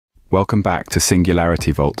Welcome back to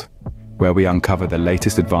Singularity Vault, where we uncover the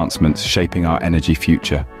latest advancements shaping our energy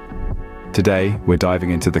future. Today, we're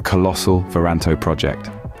diving into the colossal Varanto project,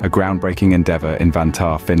 a groundbreaking endeavor in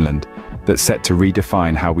Vantaa, Finland, that's set to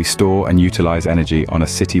redefine how we store and utilize energy on a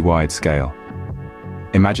city-wide scale.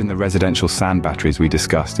 Imagine the residential sand batteries we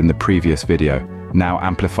discussed in the previous video. Now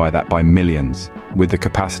amplify that by millions, with the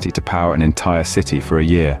capacity to power an entire city for a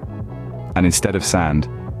year. And instead of sand,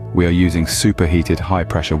 we are using superheated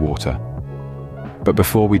high-pressure water. But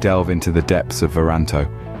before we delve into the depths of Varanto,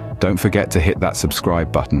 don't forget to hit that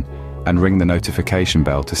subscribe button and ring the notification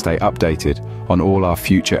bell to stay updated on all our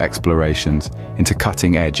future explorations into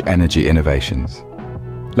cutting-edge energy innovations.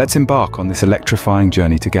 Let's embark on this electrifying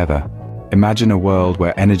journey together. Imagine a world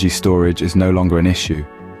where energy storage is no longer an issue,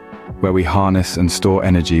 where we harness and store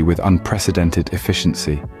energy with unprecedented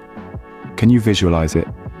efficiency. Can you visualize it?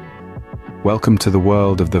 Welcome to the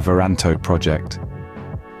world of the Varanto project.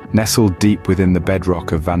 Nestled deep within the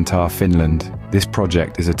bedrock of Vantaa, Finland, this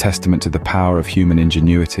project is a testament to the power of human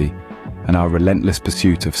ingenuity and our relentless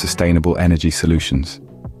pursuit of sustainable energy solutions.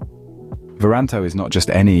 Varanto is not just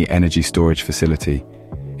any energy storage facility,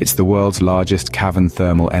 it's the world's largest cavern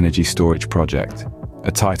thermal energy storage project,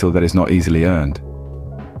 a title that is not easily earned.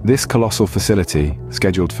 This colossal facility,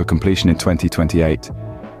 scheduled for completion in 2028,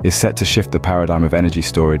 is set to shift the paradigm of energy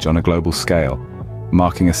storage on a global scale,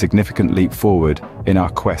 marking a significant leap forward in our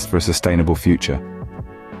quest for a sustainable future.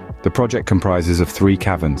 The project comprises of 3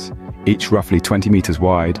 caverns, each roughly 20 meters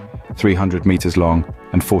wide, 300 meters long,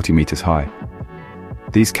 and 40 meters high.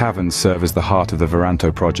 These caverns serve as the heart of the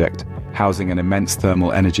Varanto project, housing an immense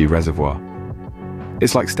thermal energy reservoir.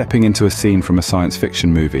 It's like stepping into a scene from a science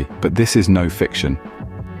fiction movie, but this is no fiction.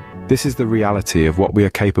 This is the reality of what we are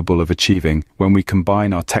capable of achieving when we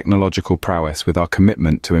combine our technological prowess with our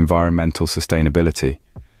commitment to environmental sustainability.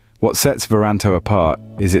 What sets Varanto apart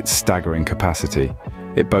is its staggering capacity.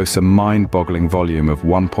 It boasts a mind-boggling volume of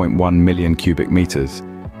 1.1 million cubic meters,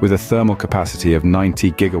 with a thermal capacity of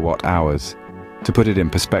 90 gigawatt hours. To put it in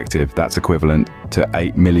perspective, that's equivalent to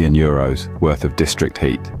 8 million euros worth of district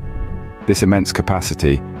heat. This immense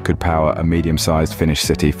capacity could power a medium-sized Finnish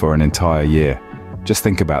city for an entire year. Just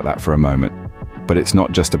think about that for a moment. But it's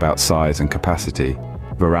not just about size and capacity.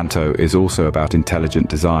 Varanto is also about intelligent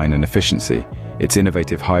design and efficiency. Its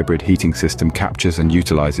innovative hybrid heating system captures and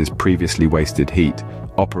utilizes previously wasted heat,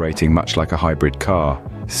 operating much like a hybrid car,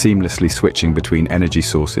 seamlessly switching between energy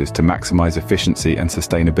sources to maximize efficiency and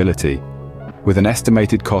sustainability. With an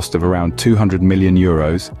estimated cost of around 200 million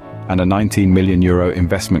euros and a 19 million euro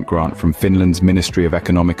investment grant from Finland's Ministry of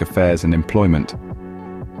Economic Affairs and Employment,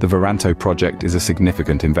 the Varanto project is a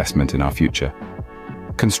significant investment in our future.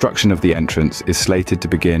 Construction of the entrance is slated to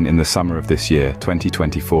begin in the summer of this year,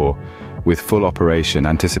 2024, with full operation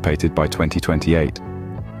anticipated by 2028.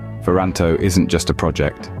 Varanto isn't just a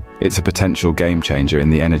project, it's a potential game changer in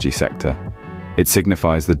the energy sector. It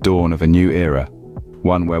signifies the dawn of a new era,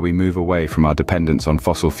 one where we move away from our dependence on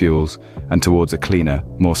fossil fuels and towards a cleaner,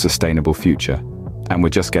 more sustainable future. And we're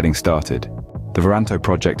just getting started. The Varanto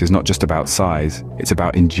project is not just about size, it's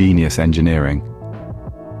about ingenious engineering.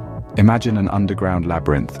 Imagine an underground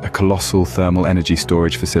labyrinth, a colossal thermal energy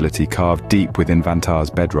storage facility carved deep within Vantaa's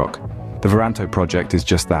bedrock. The Varanto project is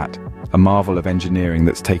just that, a marvel of engineering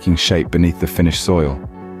that's taking shape beneath the Finnish soil.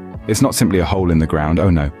 It's not simply a hole in the ground, oh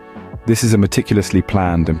no. This is a meticulously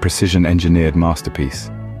planned and precision-engineered masterpiece.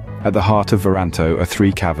 At the heart of Varanto are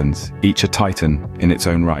 3 caverns, each a titan in its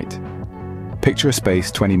own right. Picture a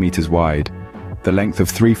space 20 meters wide, the length of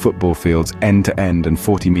 3 football fields end to end and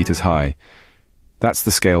 40 meters high. That's the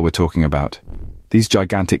scale we're talking about. These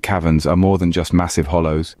gigantic caverns are more than just massive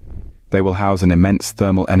hollows. They will house an immense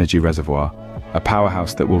thermal energy reservoir, a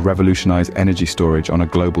powerhouse that will revolutionize energy storage on a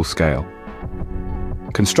global scale.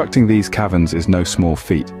 Constructing these caverns is no small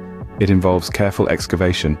feat. It involves careful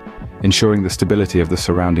excavation, ensuring the stability of the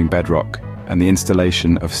surrounding bedrock, and the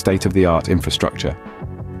installation of state-of-the-art infrastructure.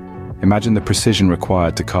 Imagine the precision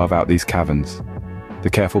required to carve out these caverns, the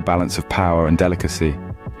careful balance of power and delicacy.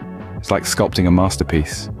 It's like sculpting a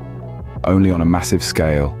masterpiece, only on a massive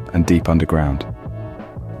scale and deep underground.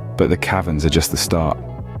 But the caverns are just the start.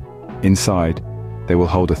 Inside, they will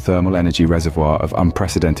hold a thermal energy reservoir of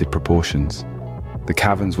unprecedented proportions. The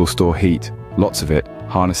caverns will store heat, lots of it,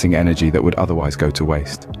 harnessing energy that would otherwise go to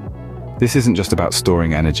waste. This isn't just about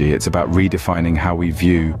storing energy, it's about redefining how we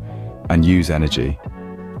view and use energy.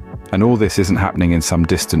 And all this isn't happening in some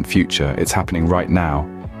distant future, it's happening right now,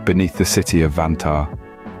 beneath the city of Vantaa.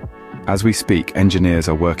 As we speak, engineers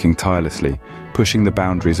are working tirelessly, pushing the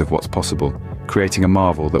boundaries of what's possible, creating a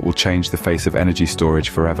marvel that will change the face of energy storage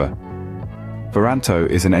forever. Varanto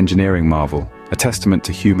is an engineering marvel, a testament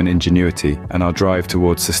to human ingenuity and our drive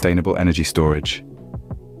towards sustainable energy storage.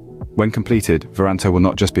 When completed, Varanto will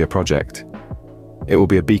not just be a project. It will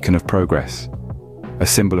be a beacon of progress, a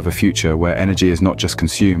symbol of a future where energy is not just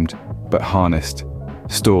consumed, but harnessed,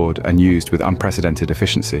 stored and used with unprecedented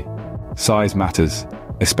efficiency. Size matters,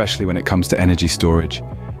 especially when it comes to energy storage,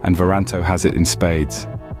 and Varanto has it in spades.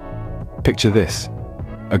 Picture this,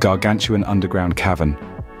 a gargantuan underground cavern,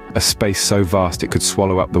 a space so vast it could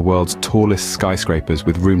swallow up the world's tallest skyscrapers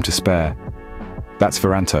with room to spare. That's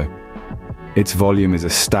Varanto. Its volume is a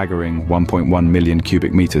staggering 1.1 million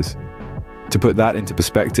cubic meters. To put that into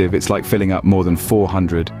perspective, it's like filling up more than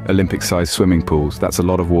 400 Olympic-sized swimming pools. That's a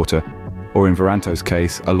lot of water, or in Varanto's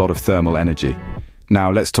case, a lot of thermal energy.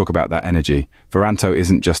 Now let's talk about that energy. Varanto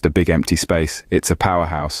isn't just a big empty space, it's a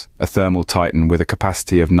powerhouse, a thermal titan with a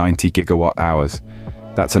capacity of 90 gigawatt hours.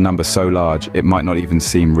 That's a number so large, it might not even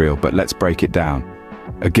seem real, but let's break it down.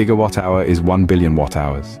 A gigawatt hour is 1 billion watt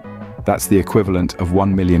hours. That's the equivalent of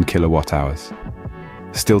 1 million kilowatt hours.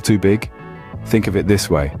 Still too big? Think of it this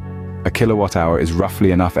way. A kilowatt hour is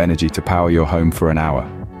roughly enough energy to power your home for an hour.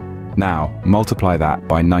 Now, multiply that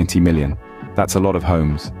by 90 million. That's a lot of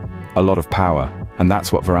homes, a lot of power, and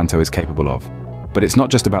that's what Varanto is capable of. But it's not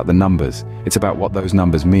just about the numbers, it's about what those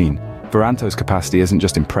numbers mean. Varanto's capacity isn't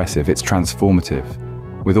just impressive, it's transformative.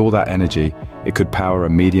 With all that energy, it could power a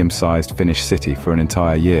medium-sized Finnish city for an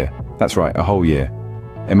entire year. That's right, a whole year.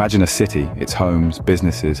 Imagine a city, its homes,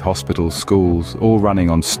 businesses, hospitals, schools, all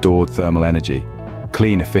running on stored thermal energy.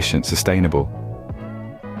 Clean, efficient, sustainable.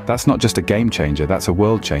 That's not just a game changer, that's a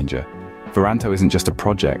world changer. Varanto isn't just a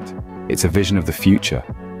project, it's a vision of the future.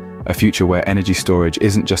 A future where energy storage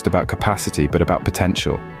isn't just about capacity, but about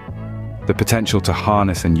potential. The potential to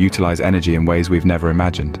harness and utilize energy in ways we've never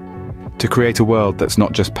imagined. To create a world that's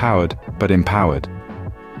not just powered, but empowered.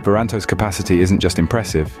 Varanto's capacity isn't just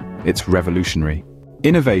impressive, it's revolutionary.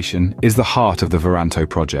 Innovation is the heart of the Varanto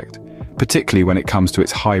project, particularly when it comes to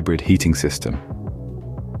its hybrid heating system.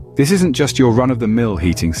 This isn't just your run-of-the-mill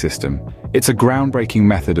heating system, it's a groundbreaking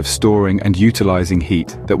method of storing and utilizing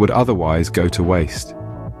heat that would otherwise go to waste.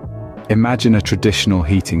 Imagine a traditional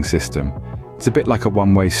heating system. It's a bit like a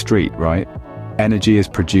one-way street, right? Energy is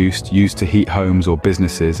produced, used to heat homes or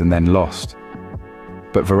businesses, and then lost.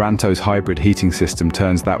 But Varanto's hybrid heating system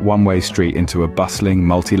turns that one-way street into a bustling,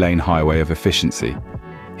 multi-lane highway of efficiency.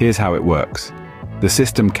 Here's how it works. The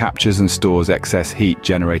system captures and stores excess heat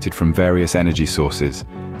generated from various energy sources,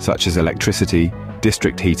 such as electricity,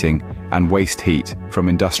 district heating, and waste heat from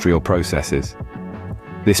industrial processes.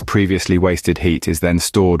 This previously wasted heat is then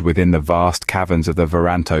stored within the vast caverns of the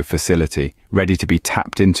Varanto facility, ready to be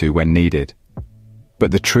tapped into when needed. But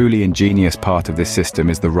the truly ingenious part of this system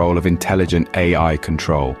is the role of intelligent AI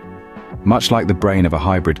control. Much like the brain of a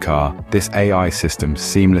hybrid car, this AI system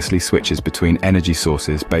seamlessly switches between energy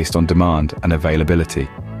sources based on demand and availability.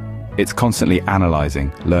 It's constantly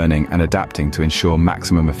analyzing, learning, and adapting to ensure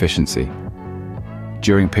maximum efficiency.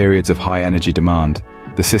 During periods of high energy demand,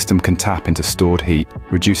 the system can tap into stored heat,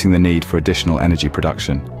 reducing the need for additional energy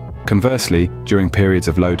production. Conversely, during periods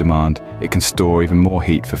of low demand, it can store even more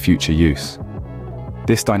heat for future use.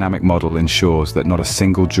 This dynamic model ensures that not a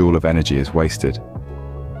single joule of energy is wasted.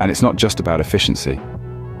 And it's not just about efficiency.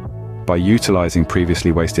 By utilizing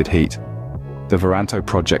previously wasted heat, the Varanto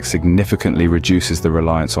project significantly reduces the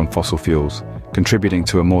reliance on fossil fuels, contributing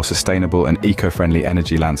to a more sustainable and eco-friendly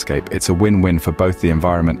energy landscape. It's a win-win for both the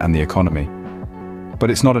environment and the economy. But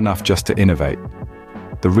it's not enough just to innovate.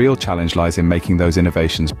 The real challenge lies in making those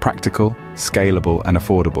innovations practical, scalable, and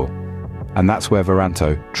affordable. And that's where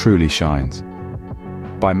Varanto truly shines.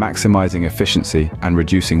 By maximizing efficiency and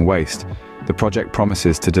reducing waste, the project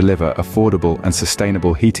promises to deliver affordable and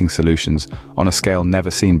sustainable heating solutions on a scale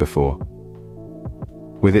never seen before.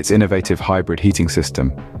 With its innovative hybrid heating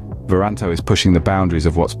system, Varanto is pushing the boundaries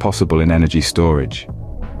of what's possible in energy storage.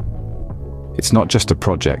 It's not just a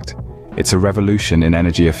project, it's a revolution in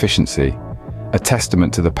energy efficiency, a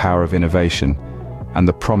testament to the power of innovation and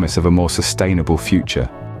the promise of a more sustainable future.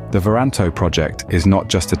 The Varanto project is not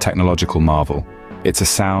just a technological marvel, it's a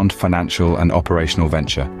sound financial and operational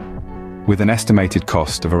venture. With an estimated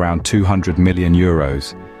cost of around 200 million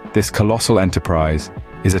euros, this colossal enterprise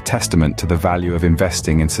is a testament to the value of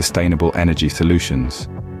investing in sustainable energy solutions.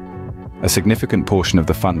 A significant portion of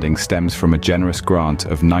the funding stems from a generous grant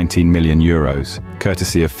of 19 million euros,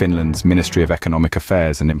 courtesy of Finland's Ministry of Economic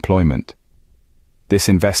Affairs and Employment. This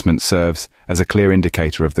investment serves as a clear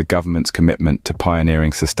indicator of the government's commitment to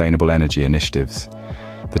pioneering sustainable energy initiatives.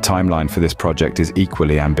 The timeline for this project is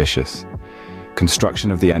equally ambitious.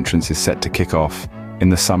 Construction of the entrance is set to kick off in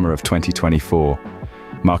the summer of 2024,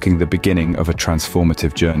 marking the beginning of a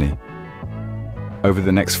transformative journey. Over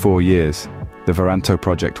the next 4 years, the Varanto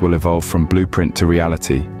project will evolve from blueprint to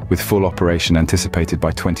reality, with full operation anticipated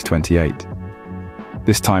by 2028.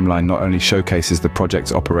 This timeline not only showcases the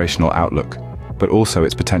project's operational outlook, but also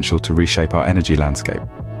its potential to reshape our energy landscape.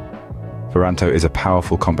 Varanto is a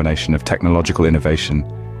powerful combination of technological innovation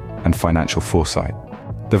and financial foresight.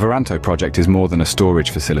 The Varanto project is more than a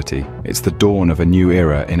storage facility, it's the dawn of a new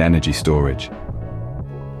era in energy storage.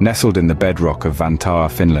 Nestled in the bedrock of Vantaa,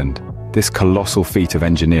 Finland, this colossal feat of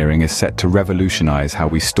engineering is set to revolutionize how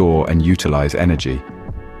we store and utilize energy.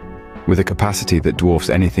 With a capacity that dwarfs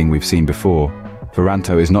anything we've seen before,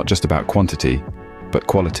 Varanto is not just about quantity, but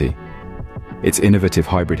quality. Its innovative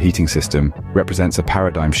hybrid heating system represents a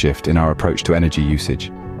paradigm shift in our approach to energy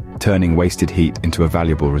usage, turning wasted heat into a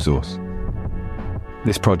valuable resource.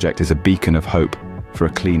 This project is a beacon of hope for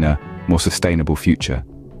a cleaner, more sustainable future.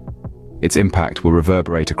 Its impact will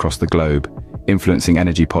reverberate across the globe, influencing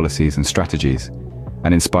energy policies and strategies,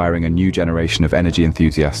 and inspiring a new generation of energy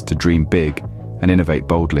enthusiasts to dream big and innovate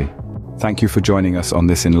boldly. Thank you for joining us on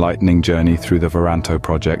this enlightening journey through the Varanto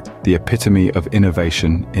project, the epitome of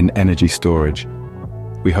innovation in energy storage.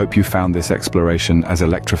 We hope you found this exploration as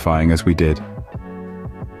electrifying as we did.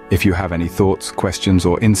 If you have any thoughts, questions,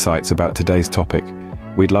 or insights about today's topic,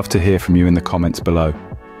 we'd love to hear from you in the comments below.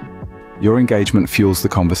 Your engagement fuels the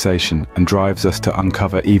conversation and drives us to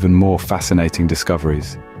uncover even more fascinating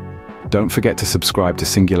discoveries. Don't forget to subscribe to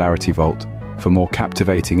Singularity Vault for more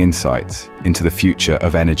captivating insights into the future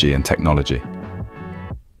of energy and technology.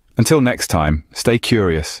 Until next time, stay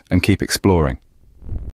curious and keep exploring.